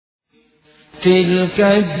تلك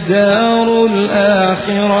الدار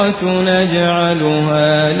الآخرة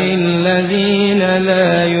نجعلها للذين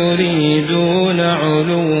لا يريدون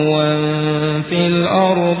علوا في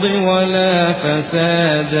الأرض ولا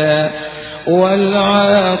فسادا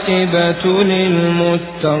والعاقبة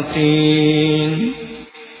للمتقين.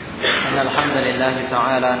 إن الحمد لله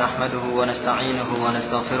تعالى نحمده ونستعينه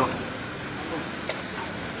ونستغفره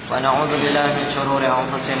ونعوذ بالله من شرور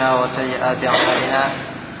أنفسنا وسيئات أعمالنا.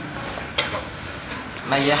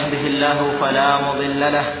 من يهده الله فلا مضل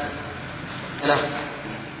له.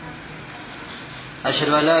 أشهد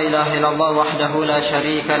أن لا إله إلا الله وحده لا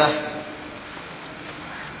شريك له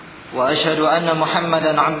وأشهد أن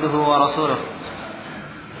محمدا عبده ورسوله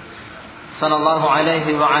صلى الله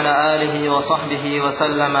عليه وعلى آله وصحبه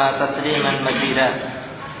وسلم تسليما مزيدا.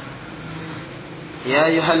 يا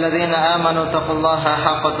أيها الذين آمنوا اتقوا الله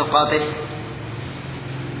حق تقاته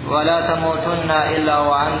ولا تموتن إلا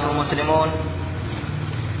وأنتم مسلمون.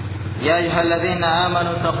 يا أيها الذين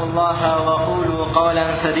آمنوا اتقوا الله وقولوا قولا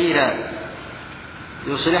سديدا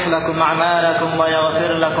يصلح لكم أعمالكم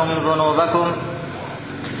ويغفر لكم ذنوبكم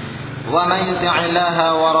ومن يطع الله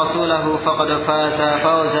ورسوله فقد فاز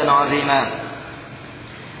فوزا عظيما.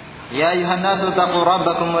 يا أيها الناس اتقوا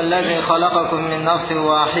ربكم الذي خلقكم من نفس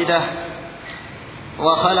واحدة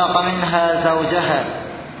وخلق منها زوجها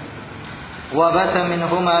وبث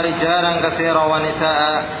منهما رجالا كثيرا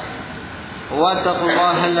ونساء واتقوا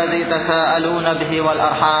الله الذي تساءلون به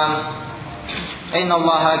والأرحام إن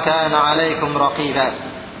الله كان عليكم رقيبا.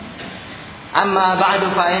 أما بعد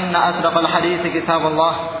فإن أصدق الحديث كتاب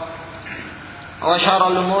الله وشر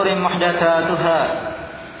الأمور محدثاتها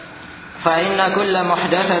فإن كل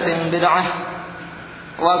محدثة بدعة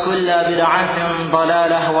وكل بدعة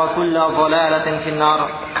ضلالة وكل ضلالة في النار.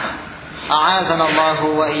 أعاذنا الله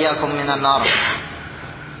وإياكم من النار.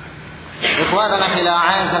 Ikhwanana fillah,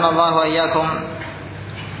 a'azzanallahu wa iyyakum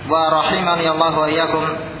wa rahimani Allah wa iyyakum.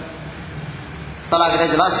 Telah kita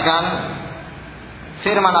jelaskan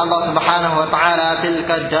firman Allah Subhanahu wa taala,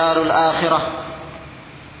 tilka darul akhirah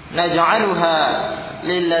naj'aluha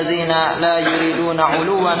lil ladzina la yuriduna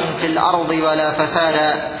 'uluwan fil ardi wala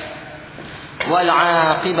fasada wal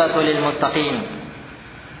 'aqibatu lil muttaqin.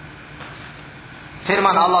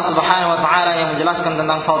 Firman Allah Subhanahu wa taala yang menjelaskan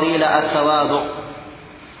tentang fadilah at-tawadhu.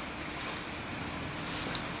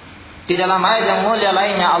 Di dalam ayat yang mulia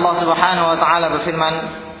lainnya Allah Subhanahu wa taala berfirman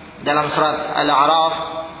dalam surat Al-A'raf,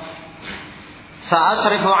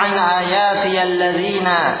 "Sa'asrifu 'an ayati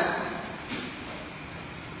alladzina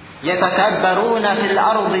yatakabbaruna fil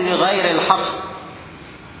ardi bighairi al-haqq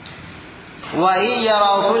wa in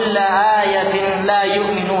yaraw kulla ayatin la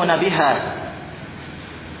yu'minuna biha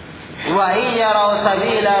wa in yaraw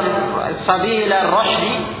sabila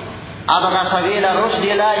ar-rushdi atau sabila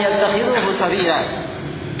ar-rushdi la yattakhidhuhu sabila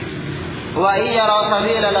wa iyara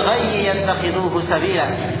sabila al-ghayyi yattakhidhuhu sabila."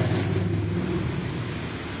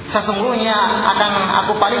 Sesungguhnya akan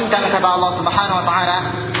aku palingkan, kata Allah Subhanahu wa taala,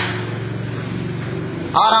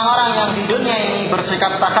 orang-orang yang di dunia ini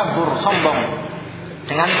bersikap takabur, sombong,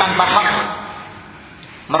 dengan tanpa hak,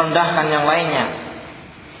 merendahkan yang lainnya,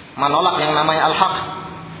 menolak yang namanya al-haq,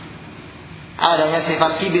 adanya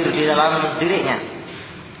sifat kibir di dalam dirinya,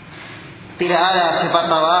 tidak ada sifat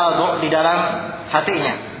tawadhu di dalam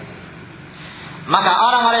hatinya. Maka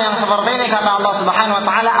orang-orang yang seperti ini, kata Allah Subhanahu wa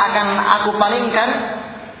taala, akan aku palingkan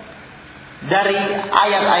dari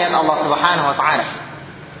ayat-ayat Allah Subhanahu wa taala.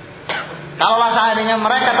 Kalau seandainya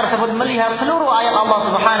mereka tersebut melihat seluruh ayat Allah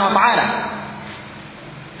Subhanahu wa taala,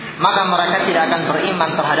 maka mereka tidak akan beriman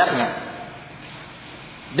terhadapnya.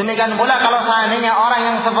 Demikian pula kalau seandainya orang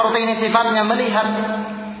yang seperti ini sifatnya melihat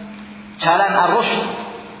jalan ar-rusyd,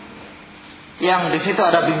 yang di situ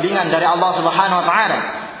ada bimbingan dari Allah Subhanahu wa taala,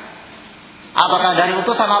 apakah dari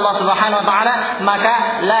utusan Allah Subhanahu wa taala,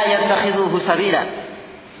 maka la yattakhidhuhu sabila.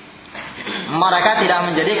 Mereka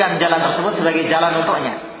tidak menjadikan jalan tersebut sebagai jalan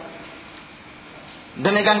untuknya.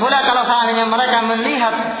 Demikian pula kalau seandainya mereka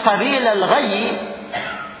melihat sabilal ghayyi,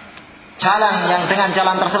 jalan yang dengan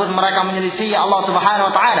jalan tersebut mereka menyelisih Allah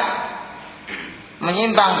Subhanahu wa taala,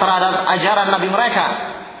 menyimpang terhadap ajaran Nabi mereka,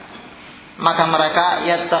 maka mereka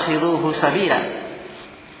yattakhidhuhu sabila,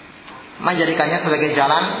 menjadikannya sebagai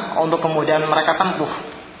jalan untuk kemudian mereka tempuh.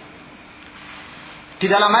 Di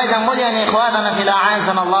dalam ayat yang mulia ini, ikhwanana fillah,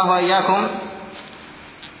 a'azzanallahu wa iyyakum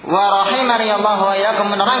wa rahimani Allah wa iyyakum,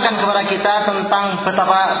 menerangkan kepada kita tentang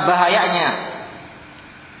betapa bahayanya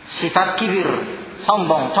sifat kibir,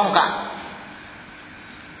 sombong, congkak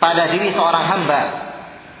pada diri seorang hamba,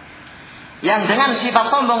 yang dengan sifat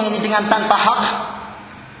sombong ini, dengan tanpa hak,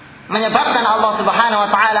 menyebabkan Allah Subhanahu wa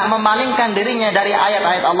taala memalingkan dirinya dari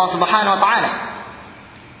ayat-ayat Allah Subhanahu wa taala.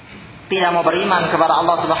 tidak mau beriman kepada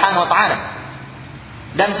Allah Subhanahu wa taala.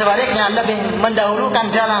 Dan sebaliknya lebih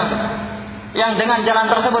mendahulukan jalan yang dengan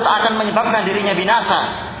jalan tersebut akan menyebabkan dirinya binasa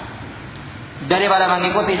daripada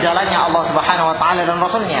mengikuti jalannya Allah Subhanahu wa taala dan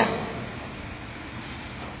Rasulnya.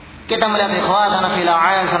 Kita melihat ikhwatana fil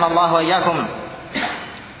a'azzanallahu wa iyyakum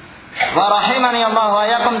wa rahimani Allah wa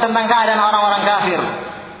iyyakum tentang keadaan orang-orang kafir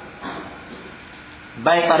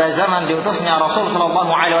baik pada zaman diutusnya Rasul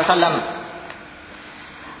sallallahu alaihi wasallam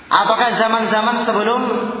ataukah zaman-zaman sebelum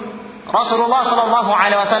Rasulullah sallallahu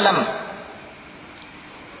alaihi wasallam.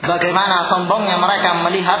 Bagaimana sombongnya mereka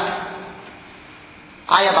melihat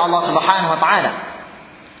ayat Allah Subhanahu wa taala.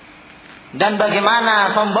 Dan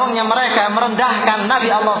bagaimana sombongnya mereka merendahkan Nabi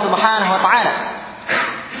Allah Subhanahu wa taala.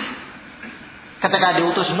 Ketika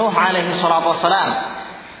diutus Nuh alaihi salatu wassalam,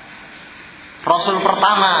 Rasul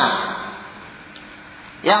pertama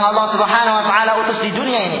yang Allah Subhanahu wa taala utus di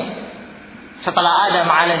dunia ini setelah Adam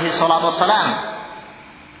alaihi salatu wassalam.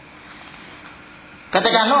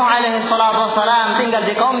 Ketika Nuh alaihi salatu wassalam tinggal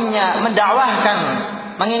di kaumnya mendakwahkan,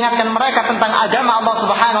 mengingatkan mereka tentang agama Allah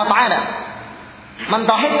Subhanahu wa taala,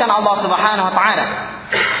 mentauhidkan Allah Subhanahu wa taala.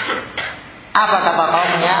 Apa kata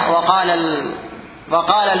kaumnya? Wa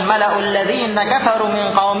qala al-mala'u alladhina kafaru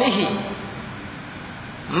min qaumihi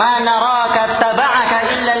ma naraka taba'aka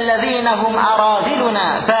illa alladhina hum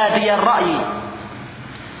aradiluna badiyar ra'yi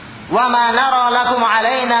wa ma nara lakum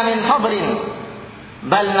 'alaina min fadlin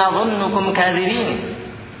bal nadhunnukum kadhibin.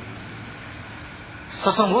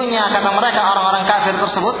 Sesungguhnya kata mereka orang-orang kafir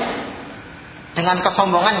tersebut dengan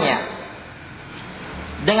kesombongannya,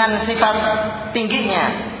 dengan sifat tingginya,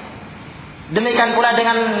 demikian pula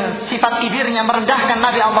dengan sifat kibirnya merendahkan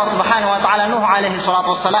Nabi Allah Subhanahu wa taala Nuh alaihi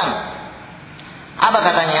salatu wassalam. Apa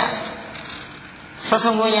katanya?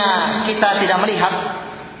 Sesungguhnya kita tidak melihat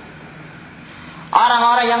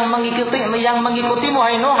orang-orang yang mengikuti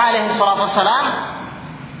wahai Nuh alaihi salatu wassalam,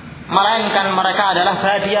 melainkan mereka adalah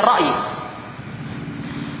badiyar ra'i.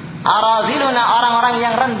 Araziluna, orang-orang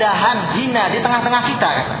yang rendahan, hina di tengah-tengah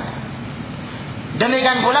kita.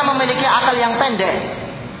 Demikian pula memiliki akal yang pendek.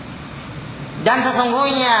 Dan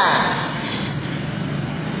sesungguhnya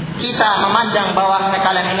kita memandang bahwa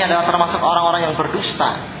kalian ini adalah termasuk orang-orang yang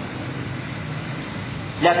berdusta.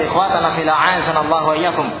 Lihat ikhwatana fil a'azzanallahu wa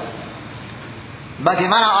iyyakum.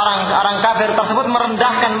 Bagaimana orang kafir tersebut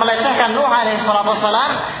merendahkan, melecehkan Nuh alaihi salatu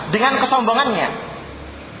wassalam dengan kesombongannya.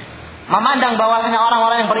 Memandang bahwasanya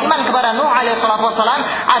orang-orang yang beriman kepada Nuh alaihi salatu wassalam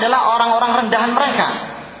adalah orang-orang rendahan mereka.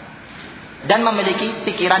 Dan memiliki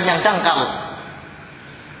pikiran yang dangkal.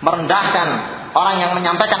 Merendahkan orang yang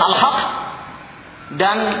menyampaikan al-haq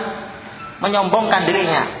dan menyombongkan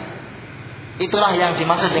dirinya. Itulah yang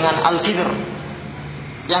dimaksud dengan al-kibr,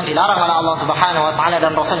 yang dilarang oleh Allah Subhanahu wa taala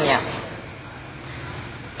dan Rasulnya.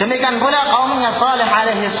 Demikian pula kaumnya Salih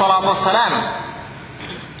alaihi salatu wassalam.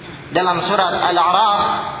 Dalam surat Al-A'raf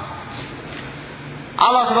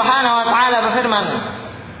Allah Subhanahu wa taala berfirman,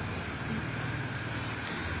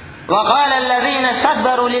 "Wa qala alladhina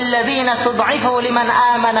istakbaru lil ladzina istud'ifu liman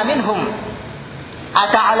amana minhum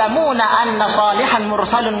ata'lamuna anna Salihan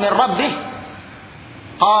mursalun min rabbih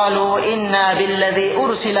qalu inna billadzi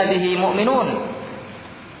ursila bihi mu'minun."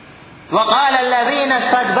 Wa qala alladhina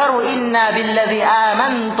istakbaru inna billadzi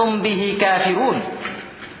amantum bihi kafirun.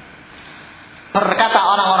 Berkata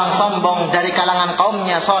orang-orang sombong dari kalangan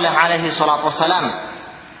kaumnya Saleh alaihi salatu wassalam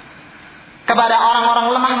kepada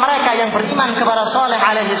orang-orang lemah mereka yang beriman kepada Saleh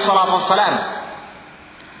alaihi salatu wassalam.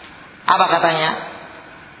 Apa katanya?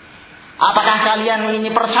 Apakah kalian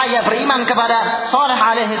ini percaya beriman kepada Saleh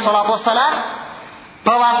alaihi salatu wassalam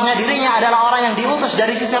bahwasanya dirinya adalah orang yang diutus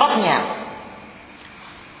dari sisi Rabb-Nya?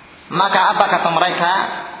 Maka apa kata mereka?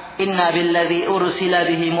 Inna billadzi ursila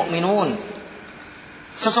bihi mu'minun.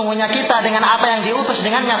 Sesungguhnya kita dengan apa yang diutus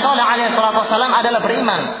dengannya Saleh alaihi salatu wassalam adalah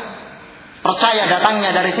beriman, percaya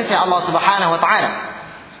datangnya dari sisi Allah Subhanahu wa taala.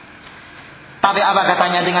 Tapi apa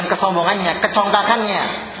katanya dengan kesombongannya, kecongkakannya?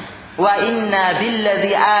 Wa inna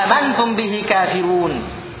billadzi amantum bihi kafirun.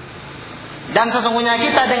 Dan sesungguhnya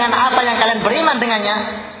kita dengan apa yang kalian beriman dengannya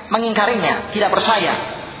mengingkarinya, tidak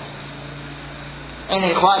percaya. Ini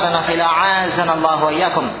ikhwatana fil a'azzanallahu wa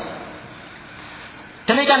iyyakum.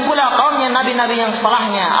 Demikian pula kaumnya nabi-nabi yang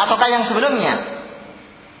setelahnya ataukah yang sebelumnya.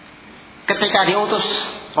 Ketika diutus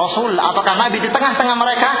Rasul ataukah nabi di tengah-tengah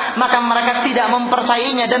mereka, maka mereka tidak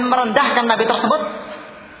mempercayainya dan merendahkan nabi tersebut,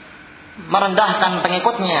 merendahkan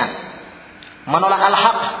pengikutnya, menolak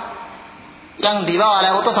al-haq yang dibawa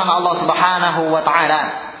oleh utusan Allah Subhanahu wa taala.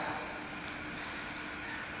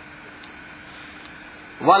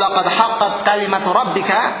 Walaqad haqqat kalimatu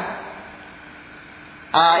rabbika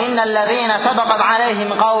innal ladzina sabaqat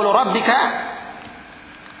 'alaihim qawlu rabbika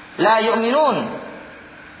la yu'minun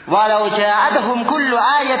walau ja'atuhum kullu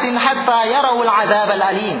ayatin hatta yarawul 'adzabal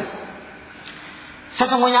alim.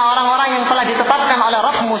 Sesungguhnya orang-orang yang telah ditetapkan oleh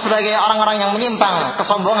Rabbmu sebagai orang-orang yang menyimpang,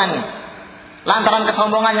 kesombongan, lantaran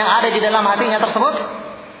kesombongan yang ada di dalam hatinya tersebut,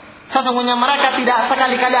 sesungguhnya mereka tidak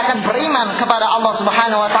sekali-kali akan beriman kepada Allah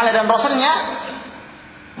Subhanahu wa taala dan Rasul-Nya,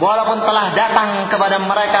 walaupun telah datang kepada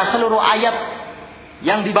mereka seluruh ayat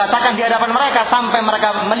yang dibacakan di hadapan mereka sampai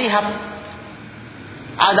mereka melihat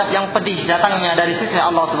azab yang pedih datangnya dari sisi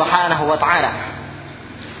Allah Subhanahu wa taala.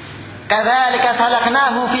 Kadzalika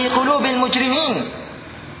salaknahu fi qulubil mujrimin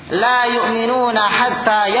la yu'minuna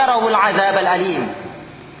hatta yarawul 'adzabal alim.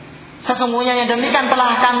 Sesungguhnya yang demikian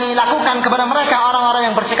telah kami lakukan kepada mereka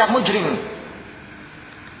orang-orang yang bersikap mujrim,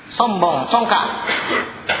 sombong, congkak,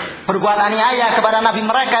 berbuat aniaya kepada nabi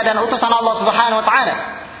mereka dan utusan Allah Subhanahu wa taala.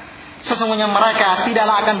 Sesungguhnya mereka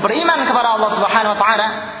tidaklah akan beriman kepada Allah Subhanahu wa taala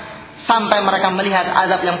sampai mereka melihat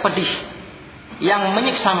azab yang pedih yang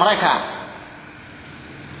menyiksa mereka.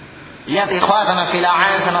 Lihat ikhwatana fil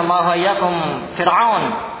a'azanallahu wa iyyakum Fir'aun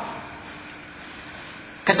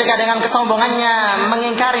ketika dengan kesombongannya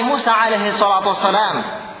mengingkari Musa alaihi salatu wassalam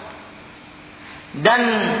dan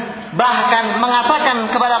bahkan mengatakan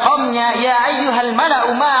kepada kaumnya, ya ayyuhal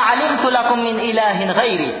mala'u ma 'alimtu lakum min ilahin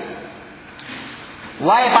ghairi.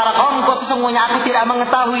 Wahai para kaumku, sesungguhnya aku tidak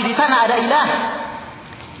mengetahui di sana ada ilah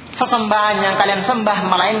sesembahan yang kalian sembah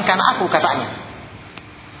melainkan aku, katanya.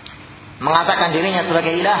 Mengatakan dirinya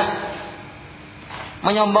sebagai ilah,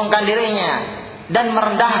 menyombongkan dirinya dan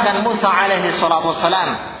merendahkan Musa alaihi salatu wassalam.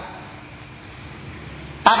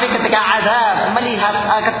 Tapi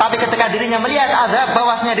ketika dirinya melihat azab,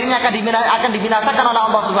 bahwasanya dirinya akan dibinasakan oleh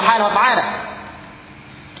Allah Subhanahu wa taala,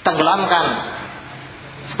 tenggelamkan.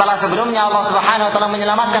 Setelah sebelumnya Allah Subhanahu wa taala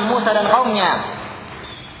menyelamatkan Musa dan kaumnya.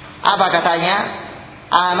 Apa katanya?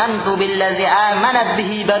 Amantu billazi amanat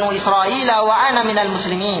bihi banu Israil wa ana minal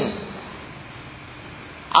muslimin.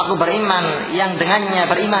 Aku beriman yang dengannya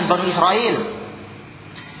beriman Banu Israel,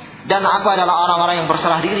 dan aku adalah orang-orang yang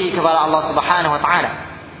berserah diri kepada Allah Subhanahu wa taala.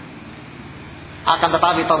 Akan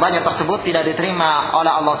tetapi taubatnya tersebut tidak diterima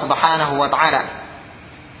oleh Allah Subhanahu wa taala.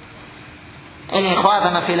 Ini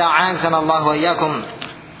ikhwatana fil a'azanallahu wa iyyakum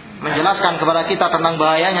menjelaskan kepada kita tentang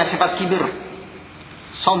bahayanya sifat kibir,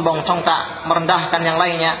 sombong, congkak, merendahkan yang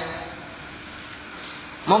lainnya.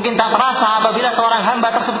 Mungkin tak terasa apabila seorang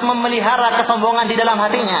hamba tersebut memelihara kesombongan di dalam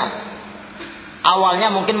hatinya.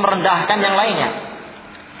 Awalnya mungkin merendahkan yang lainnya,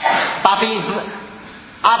 tapi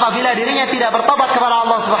apabila dirinya tidak bertobat kepada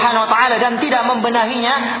Allah Subhanahu wa taala dan tidak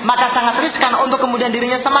membenahinya, maka sangat riskan untuk kemudian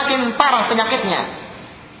dirinya semakin parah penyakitnya,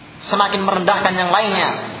 semakin merendahkan yang lainnya,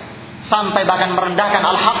 sampai bahkan merendahkan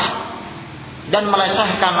al-haq dan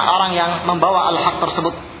melecehkan orang yang membawa al-haq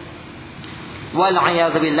tersebut. Wal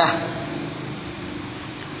a'yadzu billah.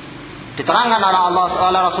 Diterangkan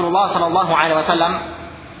oleh Rasulullah sallallahu alaihi wasallam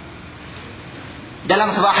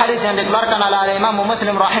dalam sebuah hadis yang dikeluarkan oleh Imam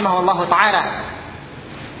Muslim rahimahullahu taala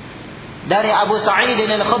dari Abu Sa'id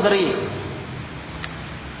al-Khudri.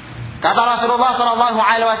 Kata Rasulullah sallallahu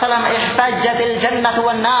alaihi wasallam, ihtajjatil jannatu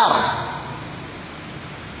wan nar.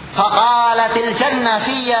 Faqalatil jannah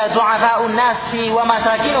fiyya du'afa'un nas fi wa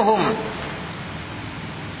masakinuhum.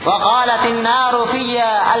 Wa qalatin naru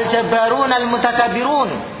fiyya al-jabbarun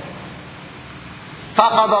al-mutakabbirun.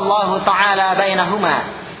 فقضى الله تعالى بينهما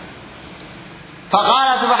فقال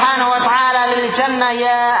سبحانه وتعالى للجنة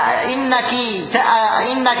يا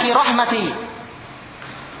إنك رحمتي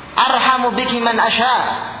أرحم بك من أشاء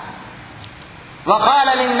وقال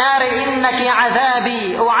للنار إنك عذابي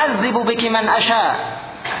أعذب بك من أشاء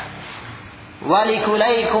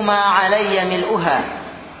ولكليكما علي ملؤها.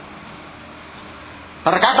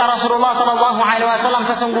 Berkata Rasulullah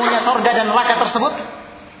SAW, sesungguhnya surga dan neraka tersebut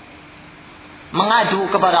mengadu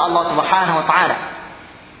kepada Allah Subhanahu wa taala.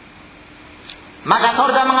 Maka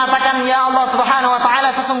surga mengatakan, ya Allah Subhanahu wa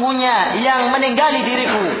taala, sesungguhnya yang meninggali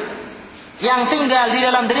diriku, yang tinggal di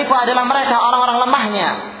dalam diriku adalah mereka orang-orang lemahnya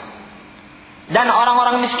dan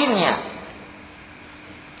orang-orang miskinnya.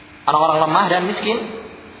 Orang-orang lemah dan miskin.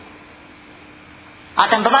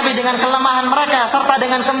 Akan tetapi dengan kelemahan mereka serta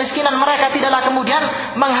dengan kemiskinan mereka tidaklah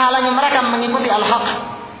kemudian menghalangi mereka mengikuti al-haq,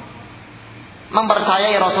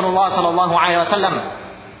 mempercayai Rasulullah sallallahu alaihi wasallam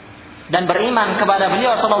dan beriman kepada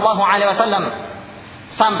beliau sallallahu alaihi wasallam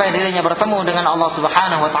sampai dirinya bertemu dengan Allah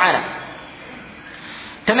Subhanahu wa taala.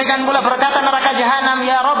 Demikian pula berkata neraka jahanam,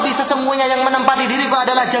 ya Rabbi, sesungguhnya yang menempati diriku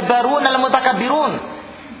adalah jabbarun al-mutakabbirun,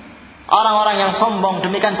 orang-orang yang sombong,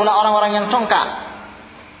 demikian pula orang-orang yang congkak,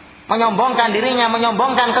 menyombongkan dirinya,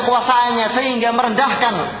 menyombongkan kekuasaannya sehingga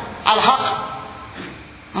merendahkan al-haq,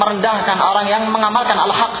 merendahkan orang yang mengamalkan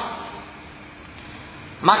al-haq.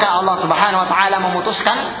 maka Allah Subhanahu wa taala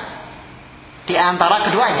memutuskan di antara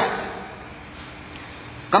keduanya.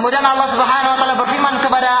 Kemudian Allah Subhanahu wa taala berfirman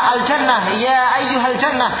kepada al-jannah, "Ya ayyuhal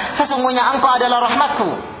jannah, sesungguhnya engkau adalah rahmatku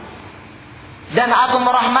dan aku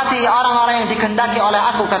merahmati orang-orang yang dikehendaki oleh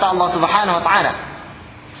aku," kata Allah Subhanahu wa taala.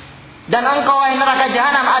 "Dan engkau wahai neraka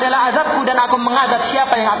jahanam adalah azabku dan aku mengazab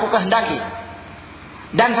siapa yang aku kehendaki.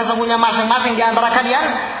 Dan sesungguhnya masing-masing di antara kalian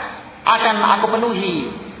akan aku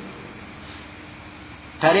penuhi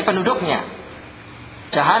dari penduduknya.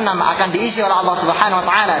 Jahanam akan diisi oleh Allah Subhanahu wa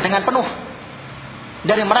taala dengan penuh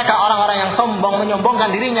dari mereka orang-orang yang sombong,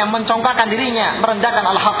 menyombongkan dirinya, mencongkakkan dirinya, merendahkan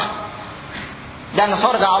al-haq. Dan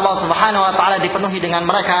surga Allah Subhanahu wa taala dipenuhi dengan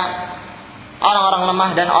mereka orang-orang lemah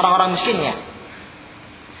dan orang-orang miskinnya.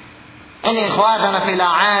 Ini ikhwatana fil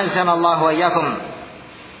a'azana Allah wa iyyakum.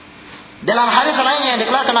 Dalam hadis lainnya yang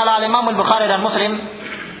dikeluarkan oleh Imam Al-Bukhari dan Muslim,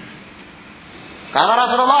 kata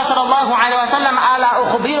Rasulullah sallallahu alaihi wasallam, "Ala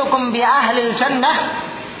ukhbirukum bi ahli al-jannah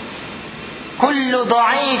kullu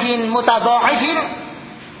dha'ifin mutadha'ifin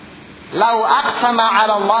law aqsama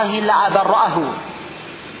 'ala Allah la abarrahu.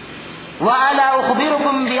 Wa ala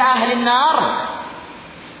ukhbirukum bi ahli an-nar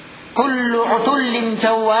kullu 'utullin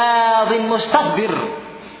jawadin mustakbir."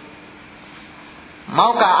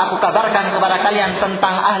 Maukah aku kabarkan kepada kalian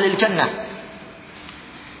tentang ahli jannah?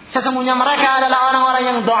 Sesungguhnya mereka adalah orang-orang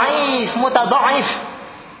yang dhaif, mutadhaif,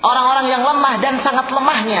 orang-orang yang lemah dan sangat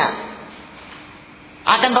lemahnya.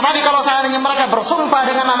 Akan tetapi kalau seandainya mereka bersumpah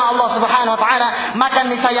dengan nama Allah Subhanahu wa taala, maka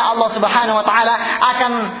niscaya Allah Subhanahu wa taala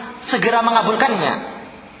akan segera mengabulkannya,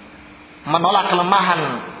 menolak kelemahan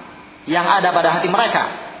yang ada pada hati mereka,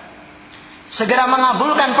 segera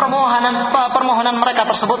mengabulkan permohonan mereka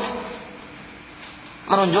tersebut,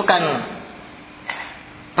 menunjukkan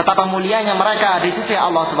betapa mulianya mereka di sisi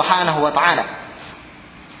Allah Subhanahu wa taala.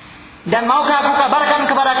 Dan maukah aku kabarkan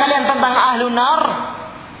kepada kalian tentang ahlun nar?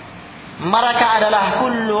 Mereka adalah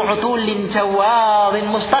kullu utulin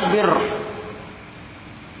jawadin mustadbir,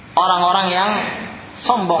 orang-orang yang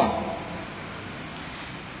sombong.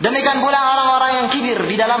 Demikian pula orang-orang yang kibir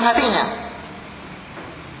di dalam hatinya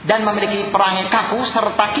dan memiliki perangai kaku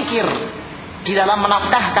serta kikir di dalam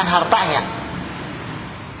menafkahkan hartanya.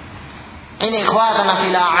 Ini ikhwatana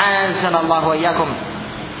fil a'azanallahu wa iyyakum.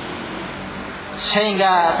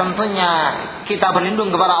 Sehingga tentunya kita berlindung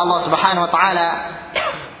kepada Allah Subhanahu wa taala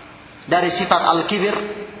dari sifat al-kibir,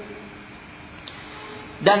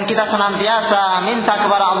 dan kita senantiasa minta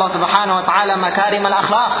kepada Allah Subhanahu wa taala makarimal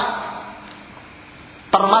akhlak,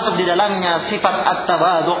 termasuk di dalamnya sifat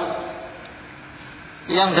at-tawadhu,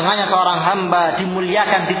 yang dengannya seorang hamba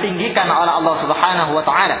dimuliakan, ditinggikan oleh Allah Subhanahu wa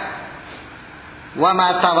taala. Wa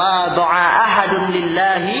ma tawadhu'a ahadun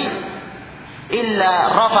lillahi illa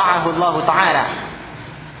rafa'ahu Allah taala.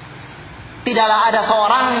 Tidaklah ada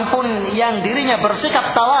seorang pun yang dirinya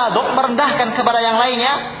bersikap tawadhu, merendahkan kepada yang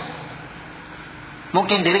lainnya.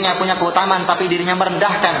 Mungkin dirinya punya keutamaan tapi dirinya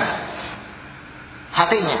merendahkan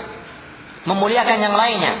hatinya, memuliakan yang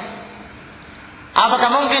lainnya.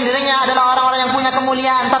 Ataukah mungkin dirinya adalah orang-orang yang punya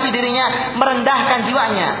kemuliaan tapi dirinya merendahkan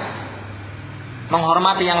jiwanya,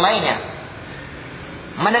 menghormati yang lainnya,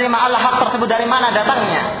 menerima al-haq tersebut dari mana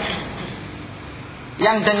datangnya,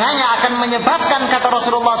 yang dengannya akan menyebabkan, kata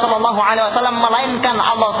Rasulullah sallallahu alaihi wasallam, melainkan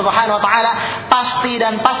Allah Subhanahu wa taala pasti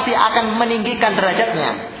dan pasti akan meninggikan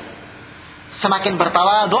derajatnya. Semakin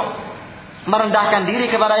bertawadhu, merendahkan diri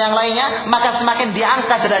kepada yang lainnya, maka semakin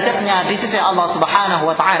diangkat derajatnya di sisi Allah Subhanahu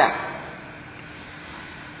wa taala.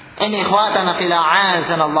 Ini ikhwatana fil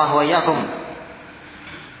a'azanallahu wa iyyakum.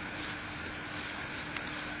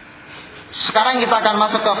 Sekarang kita akan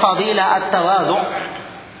masuk ke fadilah at-tawadhu,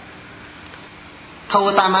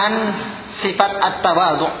 keutamaan sifat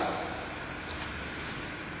at-tawadhu.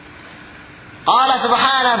 Allah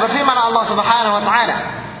Subhanahu berfirman, Allah Subhanahu wa taala,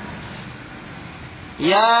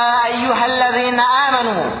 "Ya ayyuhalladzina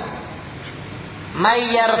amanu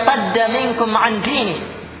may yartadda minkum an dini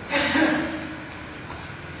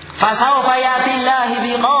fasawfa ya'ti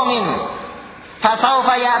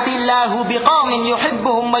Allahu biqaumin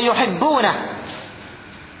yuhibbuhum wa yuhibbunah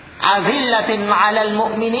azillatin 'alal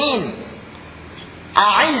mu'minin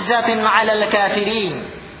a'izzatin 'alal kafirin."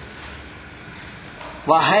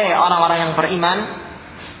 Wahai orang-orang yang beriman,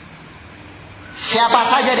 siapa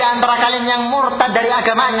saja di antara kalian yang murtad dari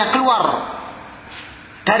agamanya, keluar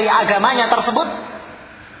dari agamanya tersebut,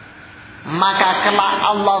 maka kelak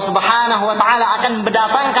Allah Subhanahu wa taala akan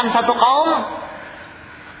mendatangkan satu kaum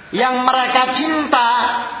yang mereka cinta,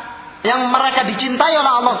 yang mereka dicintai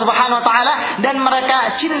oleh Allah Subhanahu wa taala, dan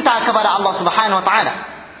mereka cinta kepada Allah Subhanahu wa taala.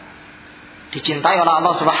 Dicintai oleh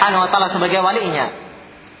Allah Subhanahu wa taala sebagai walinya,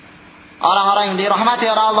 orang-orang yang dirahmati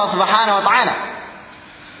oleh Allah Subhanahu wa taala.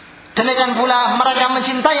 Demikian pula mereka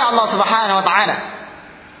mencintai Allah Subhanahu wa taala.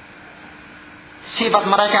 Sifat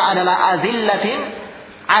mereka adalah azillatin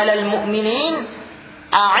 'alal mu'minin,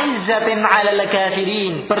 a'izzatin 'alal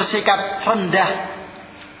kafirin, bersikap rendah,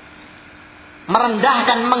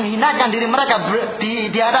 merendahkan, menghinakan diri mereka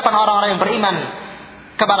di hadapan orang-orang yang beriman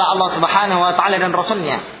kepada Allah Subhanahu wa taala dan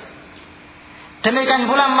Rasul-Nya. Demikian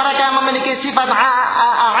pula mereka memiliki sifat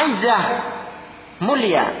a'izzah,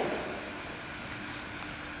 mulia.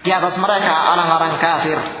 Di atas mereka orang-orang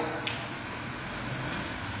kafir.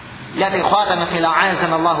 Lihat ikhwatan fillah,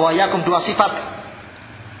 azanallahu wa iyyakum, dua sifat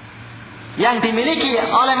yang dimiliki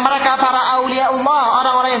oleh mereka para aulia Allah,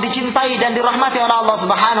 orang-orang yang dicintai dan dirahmati oleh Allah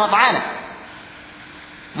Subhanahu wa taala.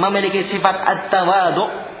 Memiliki sifat at-tawadhu,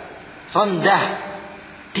 rendah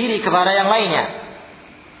diri kepada yang lainnya.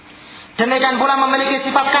 Demikian pula memiliki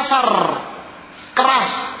sifat kasar, keras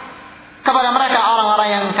kepada mereka orang-orang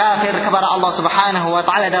yang kafir kepada Allah Subhanahu wa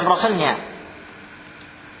taala dan Rasul-Nya.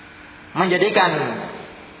 Menjadikan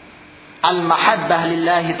al-mahabbah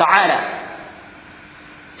lillahi ta'ala.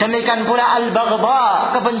 Demikian pula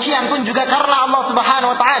al-baghdha, kebencian pun juga karena Allah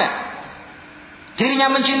Subhanahu wa taala.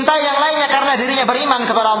 Dirinya mencintai yang lainnya karena dirinya beriman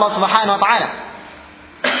kepada Allah Subhanahu wa taala.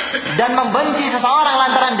 Dan membenci seseorang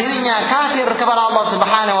lantaran dirinya kafir kepada Allah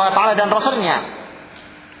Subhanahu wa taala dan Rasul-Nya.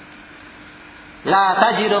 La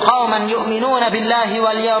tajidu qauman yu'minuna billahi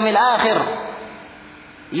wal yawmil akhir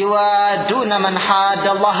yuwaduna man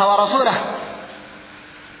haddallaha wa rasulah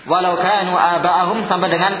walau kanu aba'ahum, sampai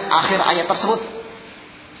dengan akhir ayat tersebut.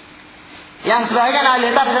 Yang sebagian ahli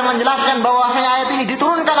kitab sudah menjelaskan bahwasanya ayat ini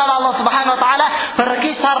diturunkan oleh Allah Subhanahu wa taala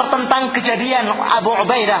berkisar tentang kejadian Abu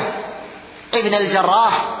Ubaidah Ibn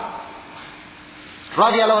al-Jarrah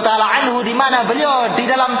radhiyallahu taala anhu, di mana beliau di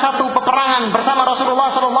dalam satu peperangan bersama Rasulullah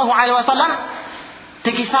sallallahu alaihi wasallam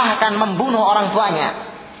dikisahkan membunuh orang tuanya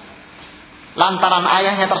lantaran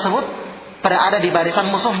ayahnya tersebut berada di barisan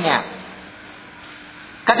musuhnya.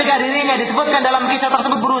 Ketika dirinya disebutkan dalam kisah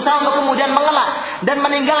tersebut berusaha untuk kemudian mengelak dan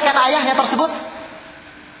meninggalkan ayahnya tersebut,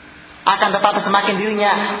 akan tetapi semakin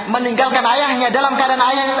dirinya meninggalkan ayahnya dalam keadaan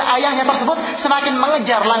ayahnya tersebut semakin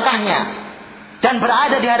mengejar langkahnya dan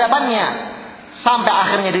berada di hadapannya, sampai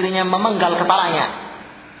akhirnya dirinya memenggal kepalanya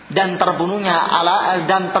dan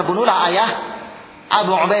terbunuhlah ayah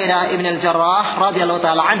Abu Ubaidah Ibn al-Jarrah radhiyallahu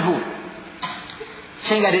taala anhu.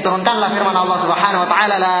 Sehingga diturunkanlah firman Allah Subhanahu wa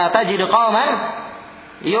taala, la tajidu qauman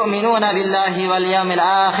yu'minuna billahi wal yawmil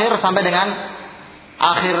akhir, sampai dengan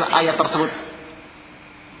akhir ayat tersebut.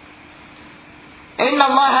 Inna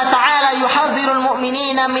Allah ta'ala yuhadzirul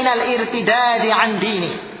mu'minina minal irtidadi an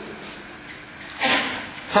dini.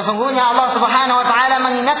 Sesungguhnya Allah Subhanahu wa taala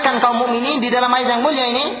mengingatkan kaum mukminin di dalam ayat yang mulia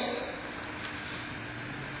ini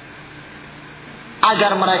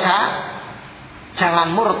agar mereka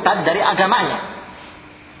jangan murtad dari agamanya.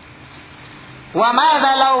 Wa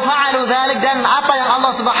madza law fa'alu dzalik, dan apa yang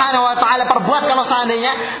Allah Subhanahu wa taala perbuat kalau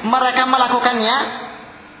seandainya mereka melakukannya.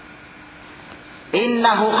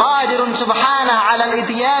 Innahu qadirun subhanahu 'ala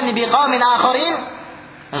al-ityan biqaumin akharin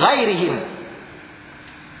ghairihim.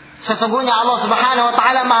 Sesungguhnya Allah Subhanahu wa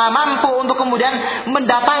taala Maha mampu untuk kemudian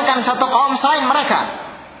mendatangkan satu kaum selain mereka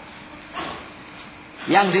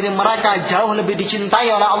yang diri mereka jauh lebih dicintai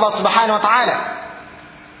oleh Allah Subhanahu wa taala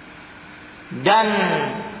dan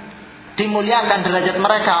dimuliakan derajat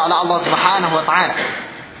mereka oleh Allah Subhanahu wa taala.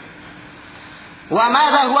 Wa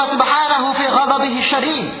madza huwa subhanahu fi ghadabihi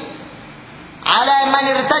syadid ala man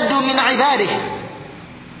irtaddu min ibadihi.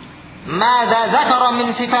 Madza dzakara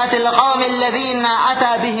min sifatil qaumi alladziina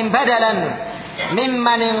ata bihim badalan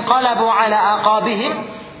mimman inqalabu ala aqabihim.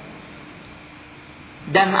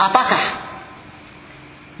 Dan apakah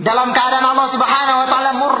dalam keadaan Allah Subhanahu wa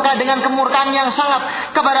taala murka dengan kemurkaan yang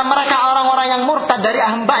sangat kepada mereka orang-orang yang murtad dari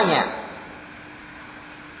hamba-Nya.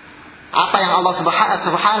 Apa yang Allah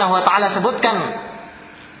Subhanahu wa taala sebutkan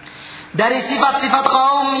dari sifat-sifat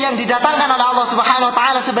kaum yang didatangkan oleh Allah Subhanahu wa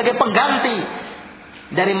taala sebagai pengganti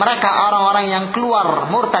dari mereka orang-orang yang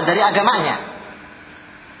keluar murtad dari agamanya,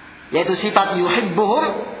 yaitu sifat yuhibbuhum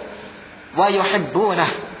wa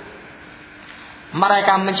yuhibbunah.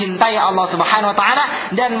 Mereka mencintai Allah Subhanahu wa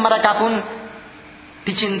taala dan mereka pun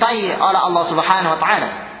dicintai oleh Allah Subhanahu wa taala.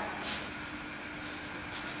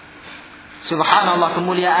 Subhanallah,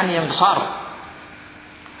 kemuliaan yang besar.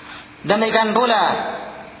 Demikian pula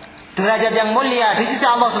derajat yang mulia di sisi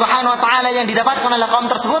Allah Subhanahu wa taala yang didapatkan oleh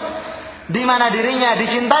kaum tersebut, di mana dirinya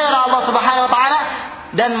dicintai oleh Allah Subhanahu wa taala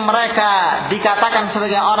dan mereka dikatakan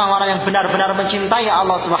sebagai orang-orang yang benar-benar mencintai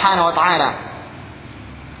Allah Subhanahu wa taala.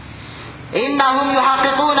 Innahum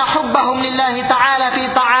yuhaqqiquna hubbahum lillahi ta'ala fi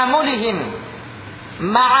ta'amulihim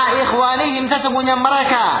ma'a ikhwanihim, sesungguhnya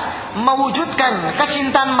mereka mewujudkan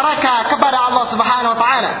kecintaan mereka kepada Allah Subhanahu wa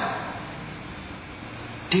taala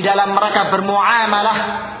di dalam mereka bermuamalah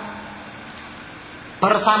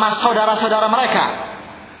bersama saudara-saudara mereka.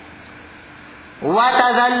 Wa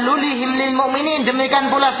tadhallulihim lil mu'minin, demikian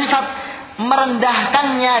pula sifat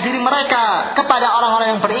merendahkannya diri mereka kepada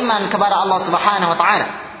orang-orang yang beriman kepada Allah Subhanahu wa taala.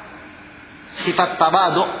 Sifat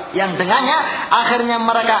tawadhu yang dengannya akhirnya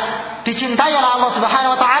mereka dicintai oleh Allah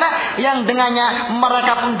Subhanahu wa taala, yang dengannya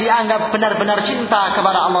mereka pun dianggap benar-benar cinta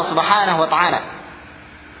kepada Allah Subhanahu wa taala.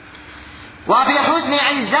 Wa fi husni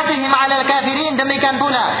 'izzatihim 'alal kafirin, demikian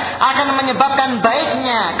pula akan menyebabkan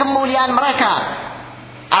baiknya kemuliaan mereka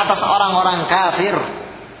atas orang-orang kafir.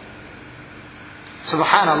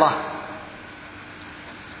 Subhanallah.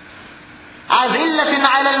 Azillatin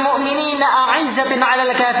 'alal mu'minin, a'izzatin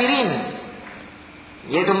 'alal kafirin.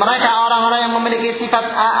 Yaitu mereka orang-orang yang memiliki sifat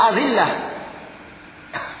azillah,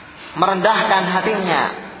 merendahkan hatinya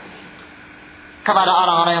kepada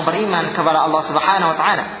orang-orang yang beriman kepada Allah Subhanahu wa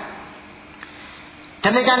taala.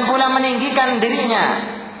 Demikian pula meninggikan dirinya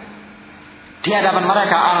di hadapan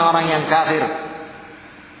mereka orang-orang yang kafir.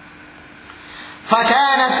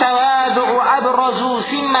 Fakana tawadhu abrazu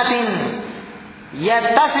simmatin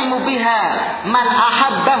yattasimu biha man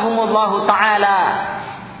ahabbahumullahu taala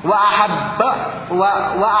wa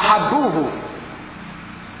ahabbuhu.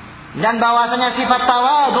 Dan bahwasanya sifat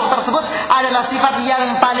tawadhu tersebut adalah sifat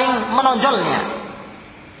yang paling menonjolnya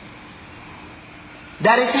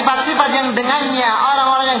dari sifat-sifat yang dengannya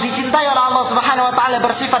orang-orang yang dicintai oleh Allah Subhanahu wa taala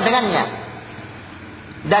bersifat dengannya,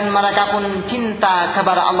 dan mereka pun cinta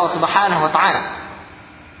kepada Allah Subhanahu wa taala.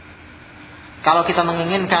 Kalau kita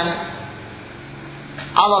menginginkan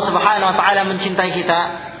Allah Subhanahu wa taala mencintai kita,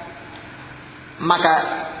 maka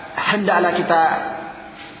hendaklah kita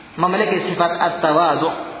memiliki sifat at-tawadhu.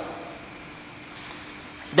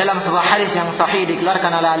 Dalam sebuah hadis yang sahih dikeluarkan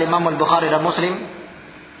oleh Imam Al-Bukhari dan Muslim,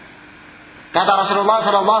 kata Rasulullah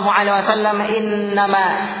sallallahu alaihi wasallam, "Innama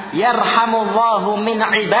yarhamullahu min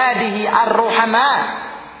ibadihi ar-ruhama."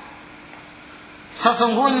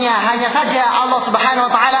 Sesungguhnya hanya saja Allah Subhanahu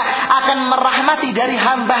wa taala akan merahmati dari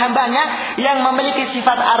hamba-hambanya yang memiliki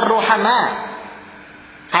sifat ar-ruhama,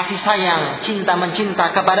 kasih sayang, cinta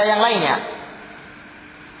mencinta kepada yang lainnya,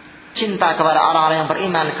 cinta kepada orang-orang yang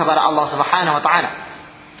beriman kepada Allah Subhanahu wa taala.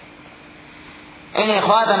 Ini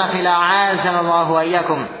ikhwatana fillah, a'azzanallahu wa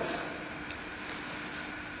iyyakum.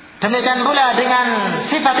 Demikian pula dengan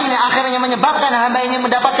sifat ini akhirnya menyebabkan hamba ini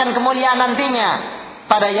mendapatkan kemuliaan nantinya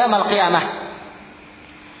pada yaumul qiyamah.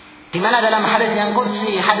 Di mana dalam hadis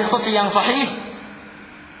qudsi yang sahih,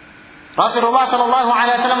 Rasulullah sallallahu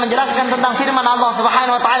alaihi wasallam menjelaskan tentang firman Allah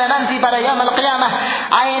Subhanahu wa taala nanti pada yaumul qiyamah,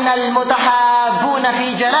 "Ainal mutahabbuna fi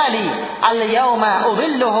jalali, al-yawma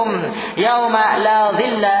udhilluhum yawma la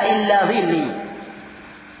dhilla illa dhilli."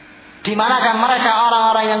 Di manakah mereka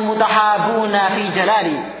orang-orang yang mutahabuna fi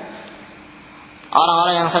jalali,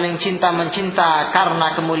 orang-orang yang saling cinta mencinta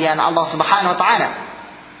karena kemuliaan Allah Subhanahu wa taala,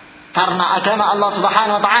 karena agama Allah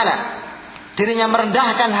Subhanahu wa taala. Dirinya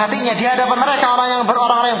merendahkan hatinya di hadapan mereka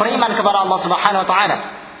orang-orang yang beriman kepada Allah Subhanahu wa taala,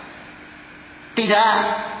 tidak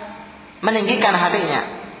meninggikan hatinya.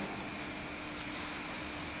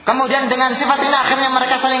 Kemudian dengan sifat ini akhirnya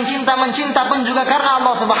mereka saling cinta mencinta pun juga karena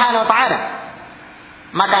Allah Subhanahu wa taala.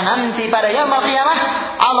 Maka nanti pada yaumul qiyamah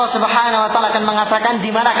Allah Subhanahu wa taala akan mengatakan,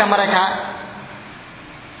 di manakah mereka?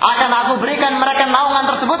 Akan aku berikan mereka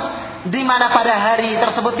naungan tersebut, di mana pada hari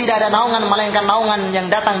tersebut tidak ada naungan melainkan naungan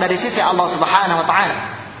yang datang dari sisi Allah Subhanahu wa taala.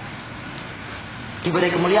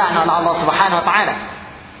 Diberi kemuliaan oleh Allah Subhanahu wa taala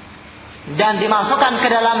dan dimasukkan ke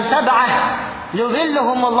dalam sab'ah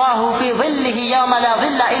yudhilluhumullahu fi dhillihi yauma la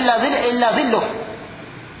dhilla illa dhilluh,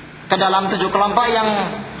 ke dalam 7 kelompok yang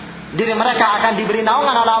diri mereka akan diberi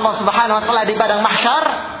naungan oleh Allah Subhanahu wa taala di padang mahsyar,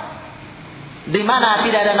 di mana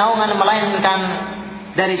tidak ada naungan melainkan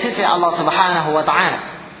dari sisi Allah Subhanahu wa taala,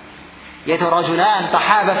 yaitu rajulan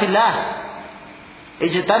tahaba fillah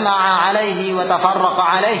ijtama'a alaihi wa tafarraqa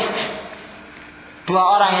alaihi. 2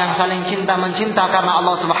 orang yang saling cinta mencinta karena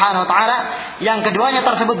Allah Subhanahu wa taala, yang keduanya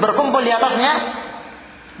tersebut berkumpul di atasnya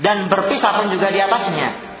dan berpisah pun juga di atasnya.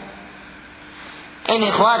 Ini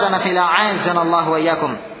ikhwatana fillah, a'azzanallahu wa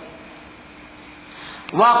iyyakum.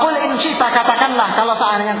 Wa qul in syi'ta, katakanlah kalau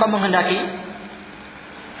seandainya engkau menghendaki,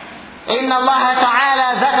 inna Allah ta'ala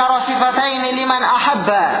dzakara sifataini liman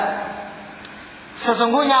ahabba.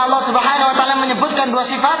 Sesungguhnya Allah Subhanahu wa taala menyebutkan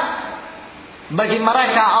 2 sifat bagi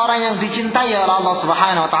mereka orang yang dicintai oleh Allah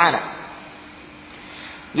Subhanahu wa taala,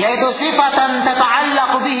 yaitu sifatan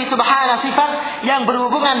tata'allaqu bihi subhanahu, sifat yang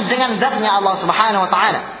berhubungan dengan zatnya Allah Subhanahu wa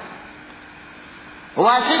taala,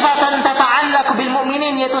 Wa sifatan tata'allaqu bil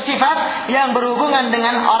mu'minin, yaitu sifat yang berhubungan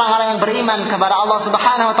dengan orang-orang yang beriman kepada Allah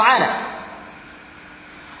Subhanahu wa taala.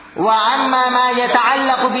 Wa amma ma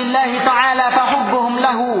yata'allaqu billahi ta'ala fa hubbuhum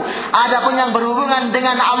lahu. Adapun yang berhubungan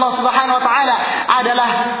dengan Allah Subhanahu wa taala adalah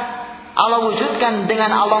Allah wujudkan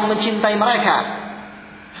dengan Allah mencintai mereka.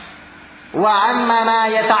 Wa amma ma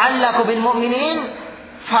yata'allaqu bil mu'minin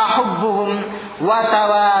fa hubbuhum wa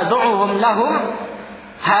tawadhu'uhum lahum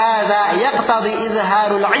hadza yaqtadi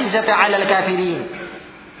izharul 'izzati 'alal kafirin.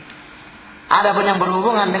 Adapun yang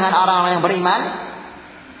berhubungan dengan orang-orang yang beriman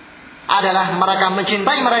adalah mereka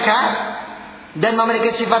mencintai mereka dan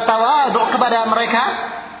memiliki sifat tawadhu kepada mereka,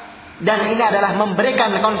 dan ini adalah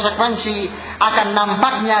memberikan konsekuensi akan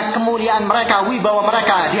nampaknya kemuliaan mereka, wibawa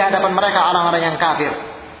mereka di hadapan mereka orang-orang yang kafir.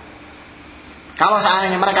 Kalau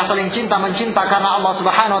seandainya mereka saling cinta mencinta karena Allah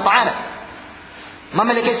Subhanahu wa taala,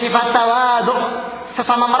 memiliki sifat tawadhu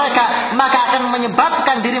sesama mereka, maka akan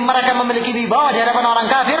menyebabkan diri mereka memiliki wibawa di hadapan orang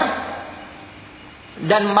kafir,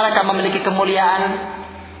 dan mereka memiliki kemuliaan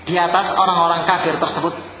di atas orang-orang kafir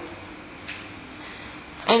tersebut.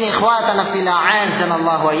 Ini ikhwatana fillah,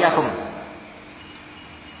 a'azzanallahu wa iyyakum.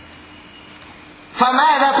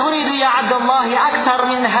 Famadza turidu ya Abdullah akthar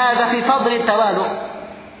min hadza fi fadli tawadhu?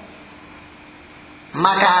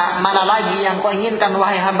 Maka mana lagi yang kau inginkan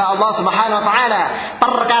wahai hamba Allah Subhanahu wa taala,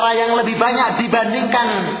 perkara yang lebih banyak dibandingkan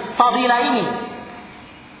fadilah ini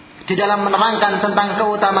di dalam menerangkan tentang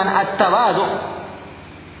keutamaan at-tawadhu.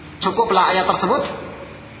 Cukuplah ayat tersebut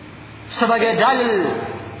sebagai dalil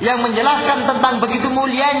yang menjelaskan tentang begitu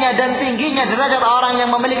mulianya dan tingginya derajat orang yang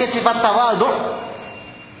memiliki sifat tawadhu,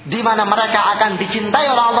 di mana mereka akan dicintai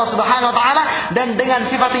oleh Allah Subhanahu wa taala, dan dengan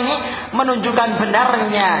sifat ini menunjukkan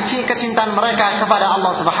benarnya kecintaan mereka kepada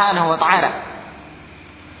Allah Subhanahu wa taala.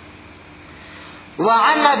 Wa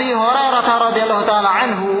 'an Abi Hurairah radhiyallahu taala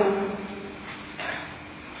anhu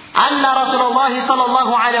anna Rasulullah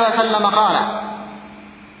sallallahu alaihi wasallam qala,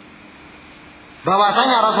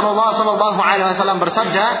 bahwasanya Rasulullah sallallahu alaihi wasallam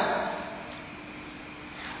bersabda,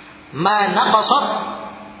 "Ma naqasat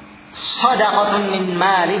shadaqatun min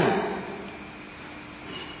malin."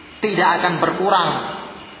 Tidak akan berkurang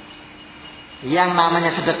yang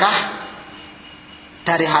namanya sedekah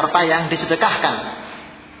dari harta yang disedekahkan.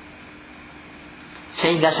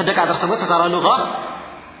 Sehingga sedekah tersebut secara lugah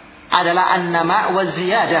adalah an-nama wa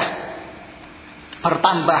ziyadah,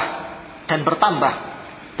 bertambah dan bertambah,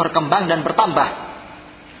 berkembang dan bertambah.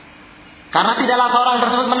 Karena tidaklah seorang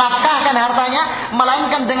tersebut menafkahkan hartanya,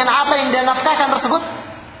 melainkan dengan apa yang dia nafkahkan tersebut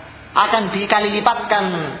akan dikali lipatkan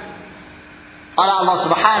oleh Allah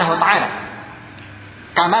Subhanahu wa taala.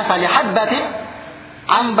 Kama sali habbatin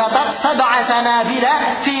ambatat sab'a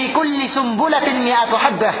sanabila fi kulli sumbulatin mi'atu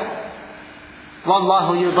habbah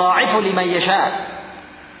wallahu yudha'ifu liman yasha.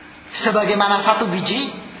 Sebagaimana satu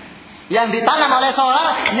biji yang ditanam oleh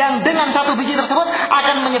seorang, yang dengan satu biji tersebut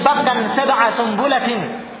akan menyebabkan sab'a sumbulatin,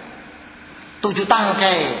 7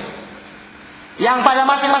 tangkai, yang pada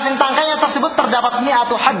masing-masing tangkainya tersebut terdapat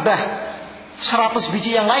mi'atu habbah, 100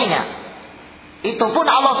 biji yang lainnya. Itu pun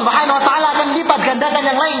Allah Subhanahu wa taala akan lipat gandakan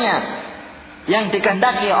yang lainnya yang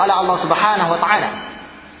dikehendaki oleh Allah Subhanahu wa taala.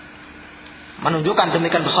 Menunjukkan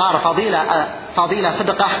demikian besar fadilah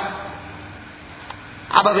sedekah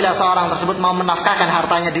apabila seorang tersebut mau menafkahkan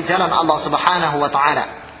hartanya di jalan Allah Subhanahu wa taala.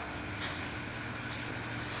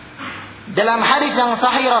 Dalam hadis yang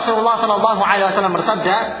sahih Rasulullah sallallahu alaihi wasallam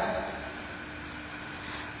bersabda,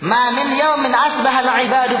 "Ma min yawmin asbaha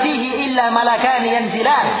al-'ibadu fihi illa malakani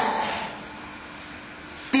yanzilan."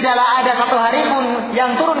 Tidaklah ada satu hari pun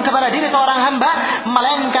yang turun kepada diri seorang hamba,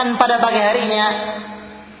 melainkan pada pagi harinya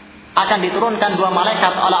akan diturunkan 2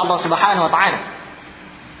 malaikat oleh Allah Subhanahu wa taala.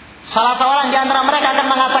 Salah seorang di antara mereka akan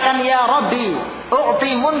mengatakan, "Ya Rabbi,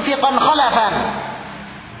 u'ti munfiqan khalafan."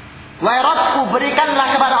 Wahai Rabbku,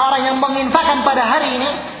 berikanlah kepada orang yang menginfakkan pada hari ini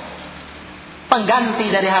pengganti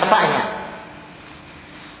dari hartanya.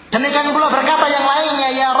 Demikian pula berkata yang lainnya,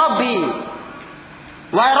 "Ya Rabbi,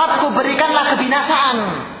 wahai Rabbku, berikanlah kebinasaan,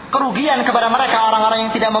 kerugian kepada mereka orang-orang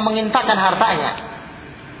yang tidak menginfakkan hartanya."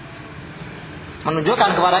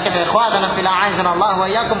 Menunjukkan kepada kita ikhwatana fillah a'azzanallahu wa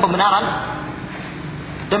iyyakum pembenaran.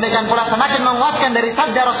 Demikian pula semakin menguatkan dari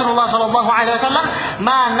sabda Rasulullah sallallahu alaihi wasallam,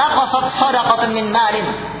 "Ma naqasat shadaqatun min malin."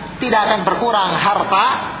 Tidak akan berkurang harta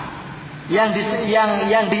yang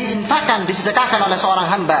diinfakkan, disedekahkan oleh seorang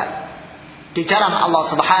hamba di jalan Allah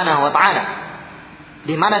Subhanahu wa taala.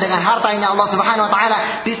 Di mana dengan harta ini Allah Subhanahu wa taala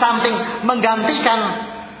di samping menggantikan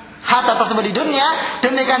harta tersebut di dunia,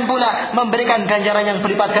 demikian pula memberikan ganjaran yang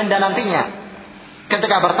berlipat ganda nantinya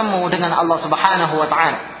ketika bertemu dengan Allah Subhanahu wa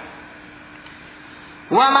taala.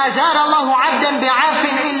 Wa ma zarallahu 'abdan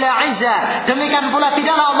bi'afin illa 'izza. Demikian pula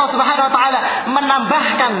tidaklah Allah Subhanahu wa taala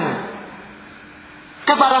menambahkan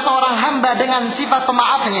kepada seorang hamba dengan sifat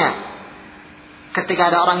pemaafnya.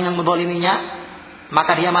 Ketika ada orang yang menzaliminya,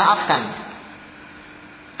 maka dia maafkan.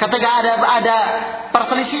 Ketika ada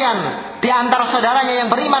perselisihan di antara saudaranya yang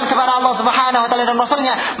beriman kepada Allah Subhanahu wa taala dan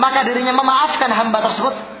Rasulnya, maka dirinya memaafkan hamba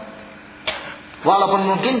tersebut. Walaupun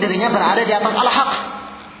mungkin dirinya berada di atas al-haq.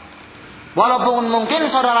 Walaupun mungkin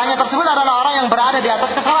saudaranya tersebut adalah orang yang berada di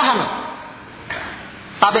atas kesalahan.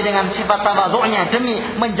 Tapi dengan sifat tawadhu'nya demi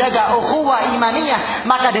menjaga ukhuwah imaniyah,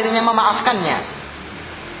 maka dirinya memaafkannya.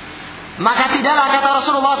 Maka tidaklah kata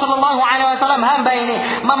Rasulullah SAW hamba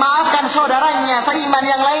ini memaafkan saudaranya seiman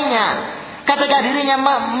yang lainnya ketika dirinya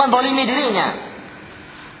menzalimi dirinya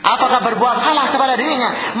ataukah berbuat salah kepada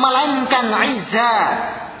dirinya, melainkan izza.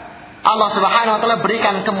 Allah Subhanahu wa taala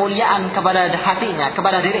berikan kemuliaan kepada hatinya,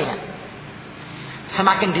 kepada dirinya.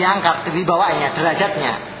 Semakin diangkat kewibawanya,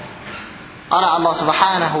 derajatnya oleh Allah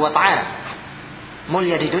Subhanahu wa taala.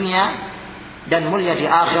 Mulia di dunia dan mulia di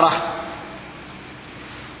akhirat.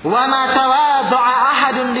 Wa ma tawadhu'a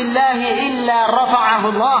ahadun lillahi illa rafa'ahu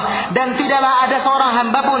Allah. Dan tidaklah ada seorang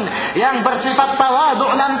hamba pun yang bersifat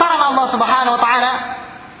tawadhu' lantaran Allah Subhanahu wa taala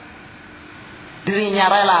dirinya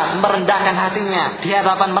rela merendahkan hatinya di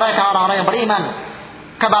hadapan mereka orang-orang yang beriman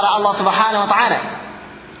kepada Allah Subhanahu wa taala,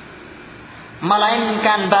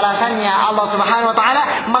 melainkan balasannya Allah Subhanahu wa taala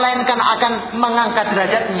melainkan akan mengangkat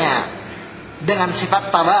derajatnya dengan sifat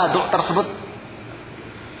tawadhu' tersebut.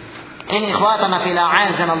 Ini ikhwatana fil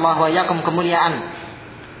a'azzanallahu wa iyyakum, kemuliaan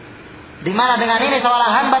di mana dengan ini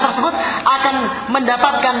seorang hamba tersebut akan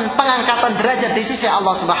mendapatkan pengangkatan derajat di sisi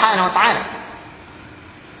Allah Subhanahu wa taala.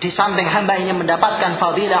 Di samping hamba ini mendapatkan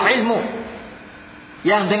fadilah ilmu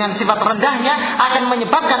yang dengan sifat rendahnya akan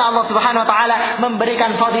menyebabkan Allah Subhanahu wa taala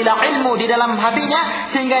memberikan fadilah ilmu di dalam hatinya,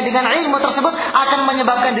 sehingga dengan ilmu tersebut akan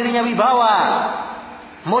menyebabkan dirinya wibawa,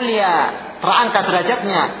 mulia, terangkat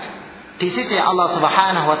derajatnya di sisi Allah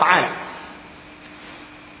Subhanahu wa taala.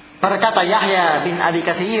 Berkata Yahya bin Abi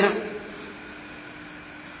Katsir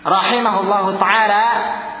rahimahullahu taala,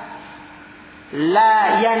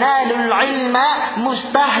 la yanalul ilma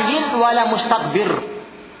mustahyin wala mustakbir.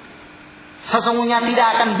 Sesungguhnya tidak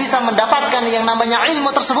akan bisa mendapatkan yang namanya ilmu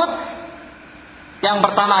tersebut. Yang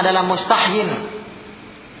pertama adalah mustahyin,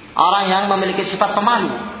 orang yang memiliki sifat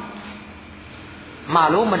pemalu,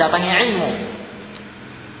 malu mendatangi ilmu,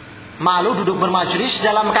 malu duduk bermajlis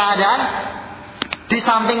dalam keadaan di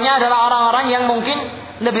sampingnya adalah orang-orang yang mungkin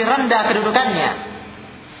lebih rendah kedudukannya.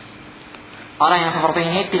 Orang yang seperti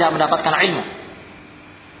ini tidak mendapatkan ilmu.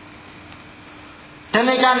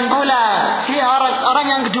 Demikian pula si orang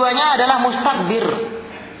yang keduanya adalah mustakbir,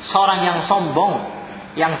 seorang yang sombong,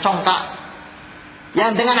 yang congkak,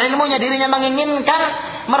 yang dengan ilmunya dirinya menginginkan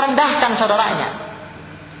merendahkan saudaranya.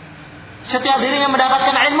 Setiap dirinya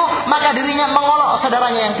mendapatkan ilmu, maka dirinya mengolok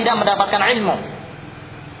saudaranya yang tidak mendapatkan ilmu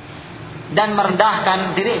dan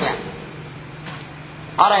merendahkan dirinya.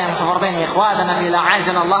 Orang yang seperti ini, ikhwatana fil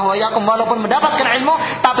a'azzanallahu wa iyyakum, walaupun mendapatkan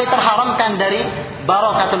ilmu tapi terharamkan dari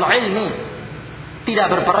barakatul ilmi,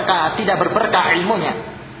 tidak berberkah ilmunya.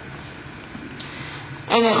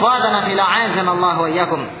 Ini ikhwatana fil a'azzanallahu wa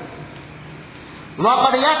iyyakum. Wa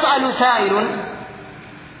qad yas'alu sa'irun,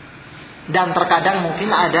 dan terkadang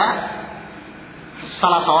mungkin ada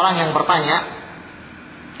salah seorang yang bertanya,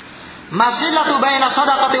 masilatu baina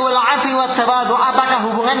shadaqati wal 'afwi wat tawadhu,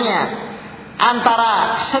 apakah hubungannya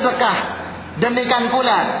antara sedekah demikian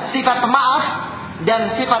pula sifat pemaaf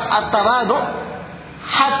dan sifat at-tawadhu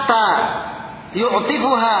hatta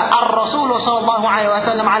yu'tibuha ar-rasul sallallahu alaihi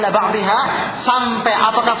wasallam ala ba'dihha, sampai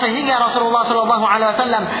apakah sehingga Rasulullah sallallahu alaihi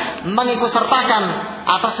wasallam mengikutsertakan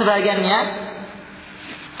atas sebagiannya.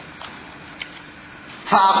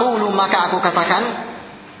 Fa'aqulu, maka aku katakan,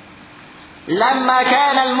 lamma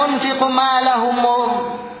kana al-munfiqu malahu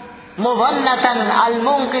mudhannatan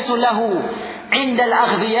al-munqisu lahu 'inda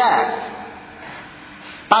al-aghbiya,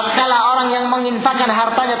 tatkala orang yang menginfakkan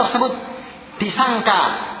hartanya tersebut disangka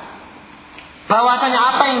bahwasanya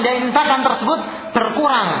apa yang dia infakkan tersebut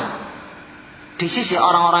berkurang di sisi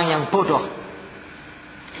orang-orang yang bodoh.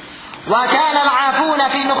 Wa kana al-'afuna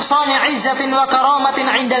fi nuqsani 'izzatin wa karamatin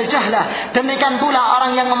 'inda al-jahlah, demikian pula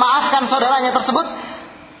orang yang memaafkan saudaranya tersebut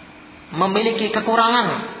memiliki kekurangan,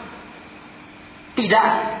 tidak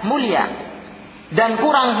mulia dan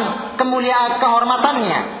kurang kemuliaan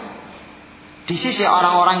kehormatannya di sisi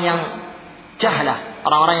orang-orang yang jahlah,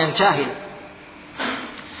 orang-orang yang jahil.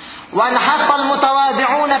 Wa haqqal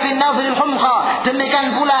mutawadhi'una fi an-nadhr al-humqa,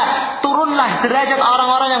 demikian pula turunlah derajat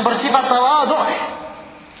orang-orang yang bersifat tawadhu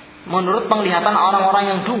menurut penglihatan orang-orang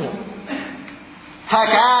yang dungu.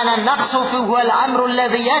 فكان النقص هو الأمر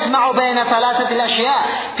الذي يجمع بين ثلاثة الأشياء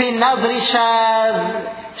في النظر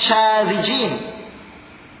الشاذجين.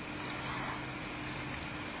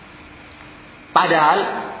 Padahal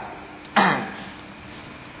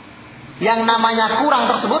yang namanya kurang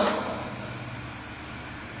tersebut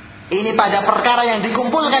ini pada perkara yang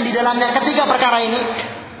dikumpulkan di dalamnya ketiga perkara ini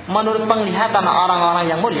menurut penglihatan orang-orang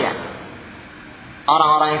yang mulia.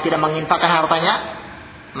 Orang-orang yang tidak menginfakkan hartanya,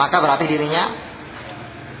 maka berarti dirinya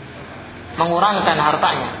mengurangkan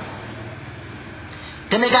hartanya.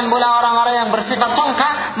 Demikian pula orang-orang yang bersifat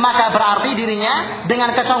congkak, maka berarti dirinya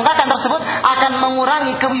dengan kecongkakan tersebut akan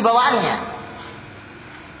mengurangi kewibawaannya.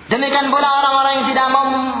 Demikian pula orang-orang yang tidak mau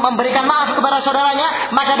memberikan maaf kepada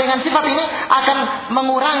saudaranya, maka dengan sifat ini akan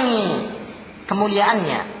mengurangi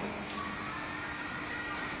kemuliaannya.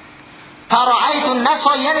 Fara'aitun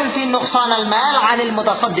nasa yanfi nuqsan al-mal 'anil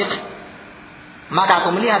mutasaddiq. Maka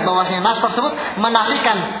aku melihat bahwasanya nas tersebut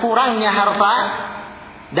menafikan kurangnya harta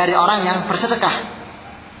dari orang yang bersedekah.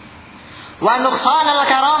 Wa nuqsan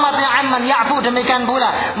al-karamati 'amman ya'fu, demikian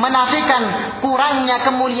pula menafikan kurangnya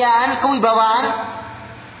kemuliaan, kewibawaan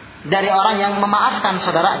dari orang yang memaafkan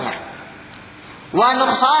saudaranya. Wa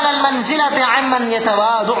nuqsan al-manzilati 'amman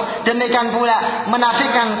yatawadhu, demikian pula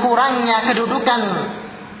menafikan kurangnya kedudukan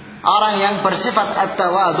orang yang bersifat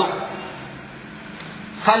at-tawadhu.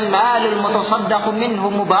 Falmalul mutasaddaqu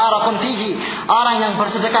minhu mubarakun fihi. Orang yang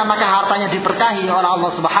bersedekah maka hartanya diberkahi oleh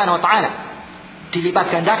Allah Subhanahu wa taala.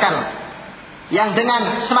 Dilipat gandakan. Yang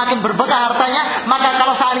dengan semakin berberkah hartanya, maka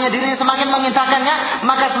kalau seandainya dirinya semakin menginfakkannya,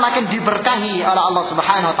 maka semakin diberkahi oleh Allah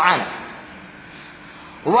Subhanahu wa taala.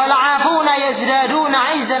 Wal 'afuna yazdaduna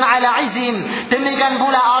 'izzan 'ala 'izzihim. Demikian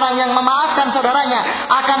pula orang yang memaafkan saudaranya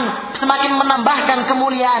akan semakin menambahkan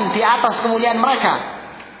kemuliaan di atas kemuliaan mereka.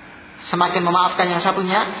 Semakin memaafkan yang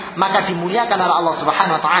satunya, maka dimuliakan oleh Allah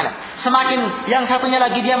Subhanahu wa taala. Semakin yang satunya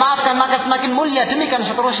lagi dia maafkan, maka semakin mulia, demikian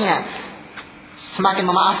seterusnya. Semakin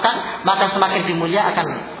memaafkan, maka semakin dimuliakan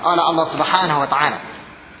oleh Allah Subhanahu wa taala.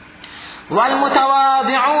 Wal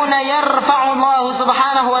mutawadhi'una yarfa'u Allah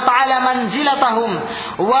Subhanahu wa taala manzilatahum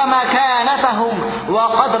wa makanatahum wa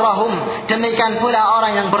qadrahum. Demikian pula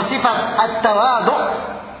orang yang bersifat at-tawadhu,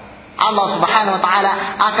 Allah Subhanahu wa taala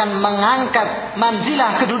akan mengangkat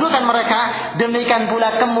manzilah kedudukan mereka, demikian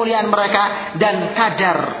pula kemuliaan mereka dan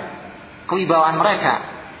kadar kewibawaan mereka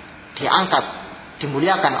diangkat,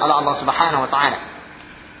 dimuliakan oleh Allah Subhanahu wa taala.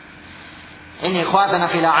 Ini ikhwatana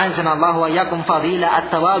fil a'azzanallahu wa iyyakum fadilah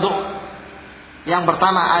at-tawadhu. Yang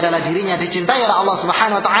pertama adalah dirinya dicintai oleh Allah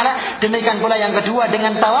Subhanahu wa taala, demikian pula yang kedua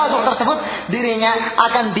dengan tawadhu tersebut dirinya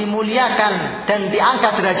akan dimuliakan dan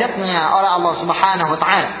diangkat derajatnya oleh Allah Subhanahu wa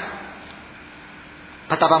taala.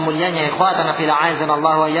 Betapa mulianya ikhwatana fil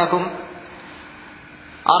a'azzanallahu wa iyyakum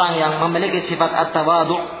orang yang memiliki sifat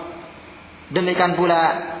at-tawadhu. Demikian pula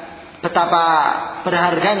betapa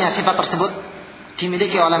berharganya sifat tersebut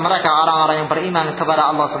dimiliki oleh mereka orang-orang yang beriman kepada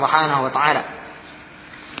Allah Subhanahu wa taala.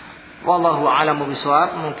 Wallahu a'lamu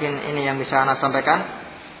bishawab. Mungkin ini yang bisa ana sampaikan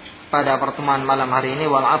pada pertemuan malam hari ini.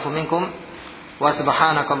 Wal 'afu minkum wa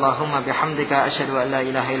subhanakallahumma bihamdika asyhadu an la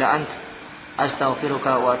ilaha illa anta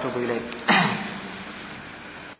astaghfiruka wa atubu ilaik.